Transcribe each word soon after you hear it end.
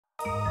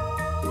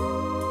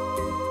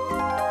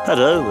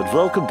Hello and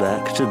welcome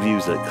back to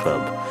Music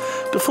Club.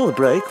 Before the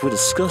break, we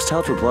discussed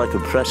how to apply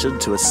compression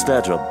to a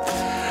snare drum.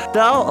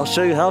 Now I'll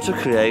show you how to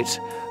create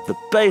the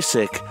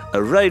basic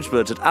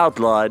arrangement and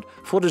outline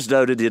for what is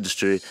known in the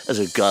industry as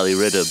a gully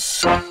rhythm.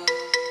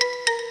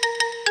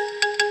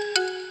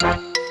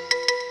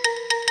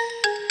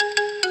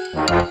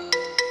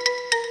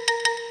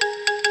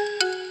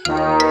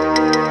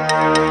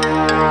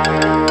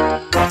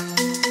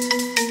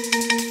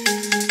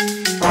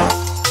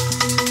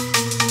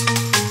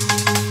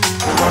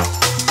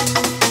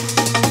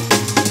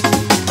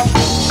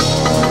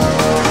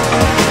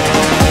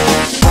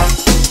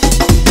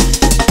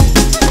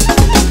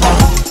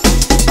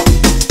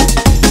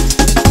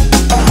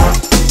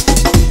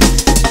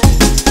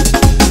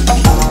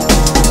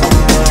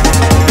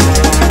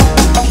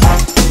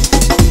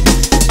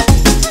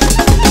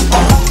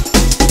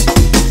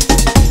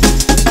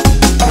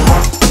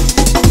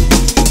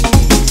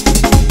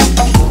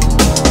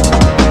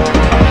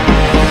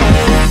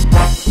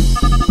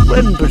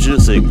 When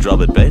producing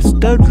drum and bass,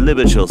 don't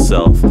limit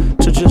yourself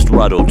to just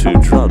one or two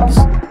drums.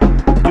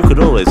 You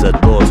can always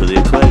add more to the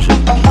equation.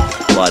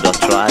 Why not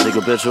try adding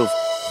a bit of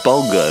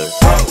bongo?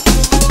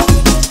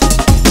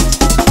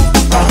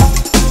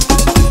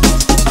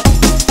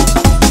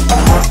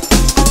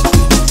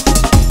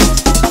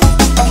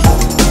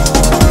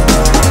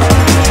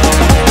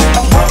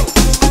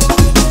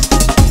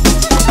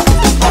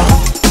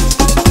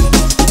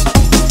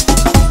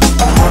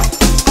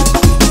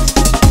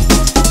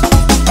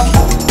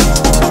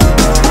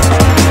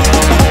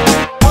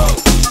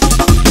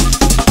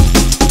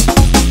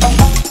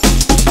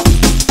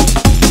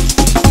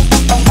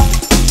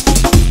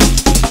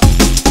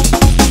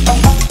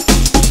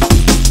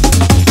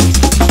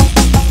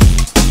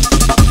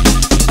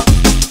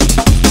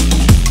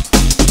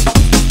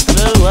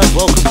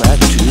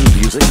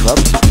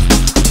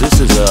 This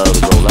is a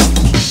rollout,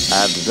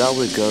 and now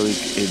we're going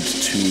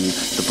into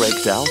the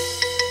breakdown.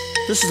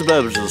 This is a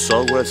moment of the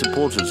song where it's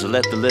important to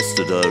let the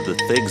listener know that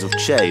things have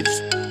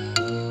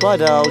changed. By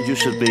now, you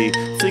should be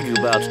thinking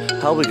about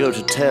how we're going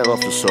to tail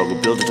off the song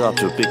and build it up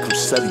to a big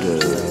crescendo.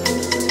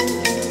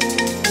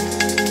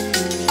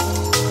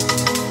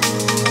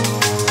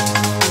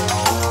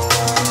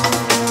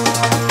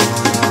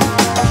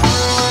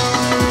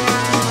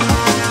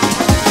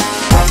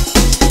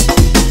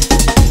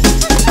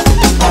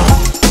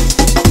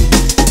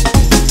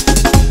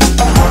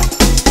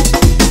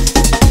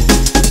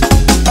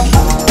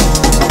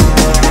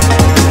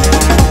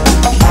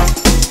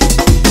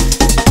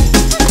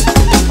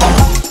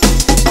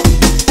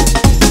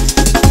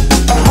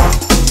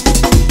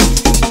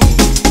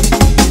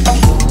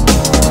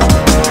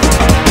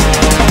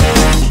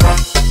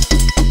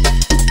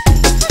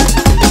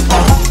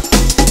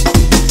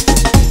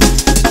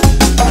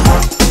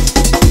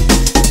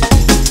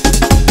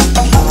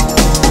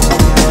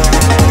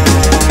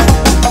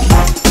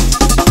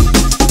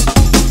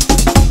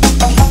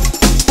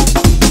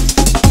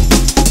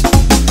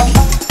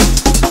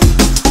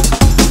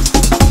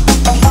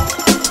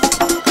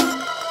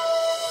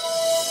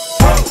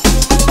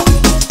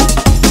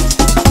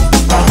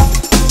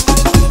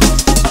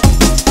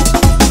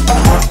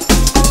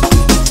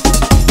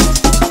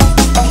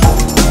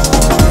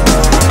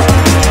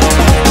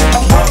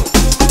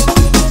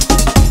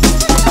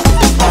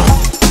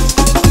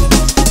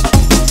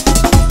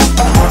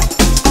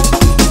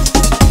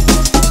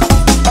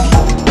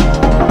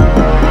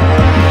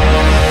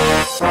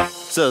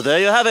 So there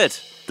you have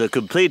it, the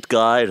complete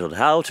guide on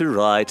how to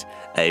write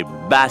a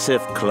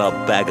massive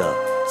club banger.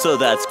 So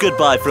that's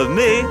goodbye from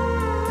me,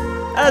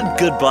 and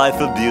goodbye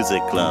from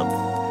Music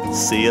Club.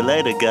 See you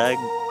later, gang.